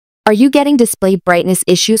Are you getting display brightness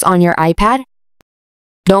issues on your iPad?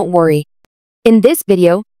 Don't worry. In this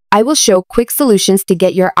video, I will show quick solutions to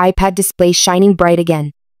get your iPad display shining bright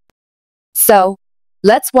again. So,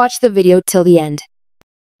 let's watch the video till the end.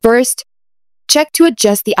 First, check to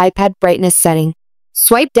adjust the iPad brightness setting.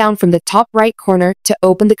 Swipe down from the top right corner to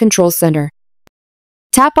open the control center.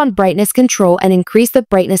 Tap on Brightness Control and increase the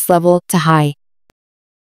brightness level to high.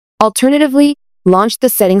 Alternatively, launch the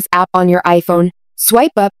Settings app on your iPhone,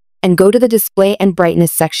 swipe up, and go to the Display and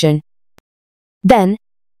Brightness section. Then,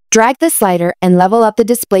 drag the slider and level up the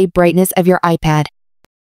display brightness of your iPad.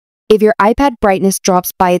 If your iPad brightness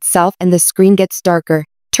drops by itself and the screen gets darker,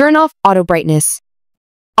 turn off Auto Brightness.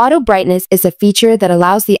 Auto Brightness is a feature that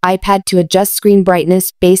allows the iPad to adjust screen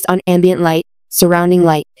brightness based on ambient light, surrounding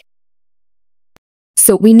light.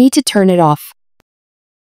 So we need to turn it off.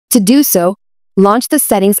 To do so, launch the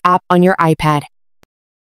Settings app on your iPad.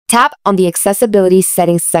 Tap on the Accessibility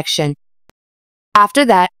Settings section. After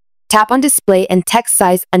that, tap on Display and Text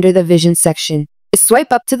Size under the Vision section.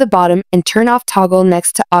 Swipe up to the bottom and turn off Toggle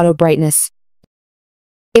next to Auto Brightness.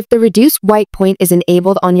 If the Reduce White Point is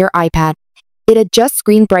enabled on your iPad, it adjusts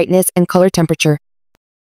screen brightness and color temperature.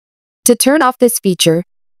 To turn off this feature,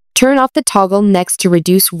 turn off the toggle next to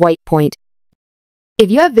Reduce White Point.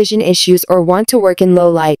 If you have vision issues or want to work in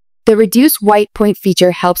low light, the Reduce White Point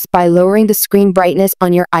feature helps by lowering the screen brightness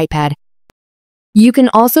on your iPad. You can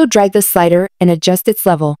also drag the slider and adjust its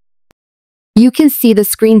level. You can see the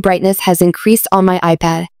screen brightness has increased on my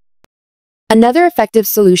iPad. Another effective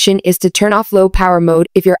solution is to turn off low power mode.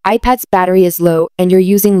 If your iPad's battery is low and you're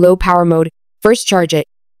using low power mode, first charge it.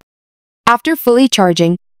 After fully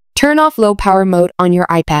charging, turn off low power mode on your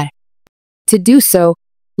iPad. To do so,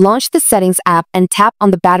 launch the Settings app and tap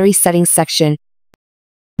on the Battery Settings section.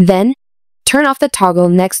 Then, turn off the toggle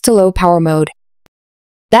next to low power mode.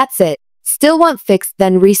 That's it. Still want fixed?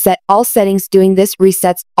 Then reset all settings. Doing this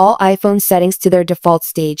resets all iPhone settings to their default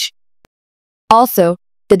stage. Also,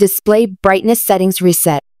 the display brightness settings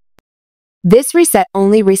reset. This reset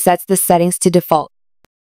only resets the settings to default.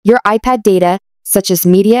 Your iPad data, such as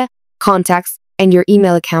media, contacts, and your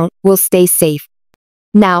email account, will stay safe.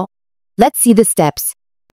 Now, let's see the steps.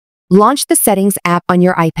 Launch the Settings app on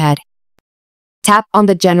your iPad. Tap on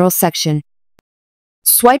the General section.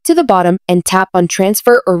 Swipe to the bottom and tap on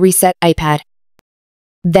Transfer or Reset iPad.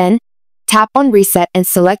 Then, tap on Reset and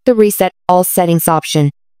select the Reset All Settings option.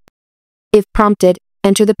 If prompted,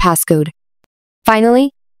 enter the passcode.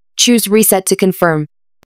 Finally, choose Reset to confirm.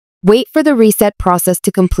 Wait for the reset process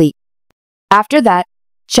to complete. After that,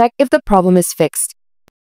 check if the problem is fixed.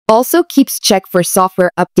 Also keeps check for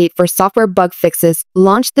software update for software bug fixes.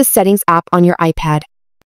 Launch the Settings app on your iPad.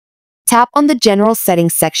 Tap on the General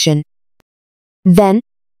Settings section. Then,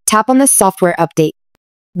 tap on the Software Update.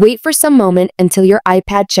 Wait for some moment until your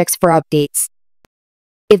iPad checks for updates.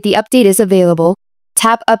 If the update is available,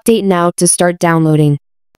 tap Update Now to start downloading.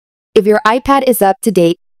 If your iPad is up to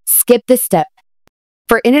date, skip this step.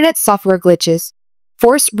 For internet software glitches,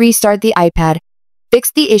 force restart the iPad.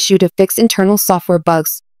 Fix the issue to fix internal software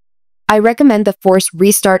bugs. I recommend the Force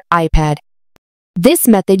Restart iPad. This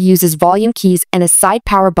method uses volume keys and a side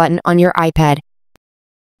power button on your iPad.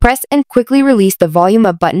 Press and quickly release the volume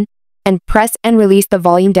up button, and press and release the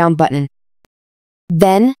volume down button.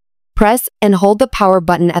 Then, press and hold the power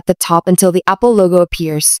button at the top until the Apple logo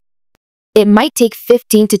appears. It might take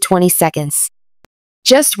 15 to 20 seconds.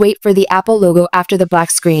 Just wait for the Apple logo after the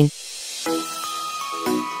black screen.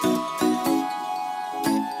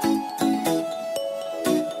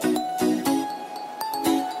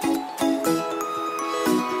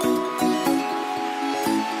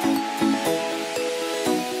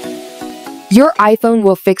 Your iPhone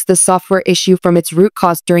will fix the software issue from its root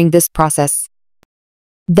cause during this process.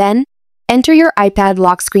 Then, enter your iPad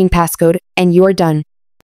lock screen passcode and you're done.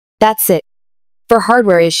 That's it. For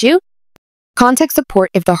hardware issue, contact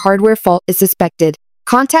support if the hardware fault is suspected.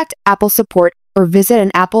 Contact Apple support or visit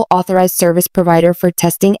an Apple authorized service provider for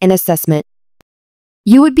testing and assessment.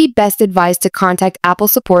 You would be best advised to contact Apple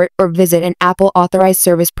support or visit an Apple authorized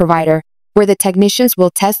service provider, where the technicians will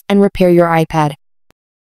test and repair your iPad.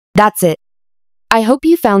 That's it. I hope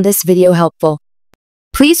you found this video helpful.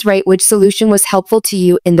 Please rate which solution was helpful to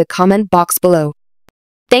you in the comment box below.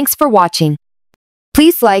 Thanks for watching.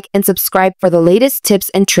 Please like and subscribe for the latest tips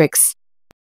and tricks.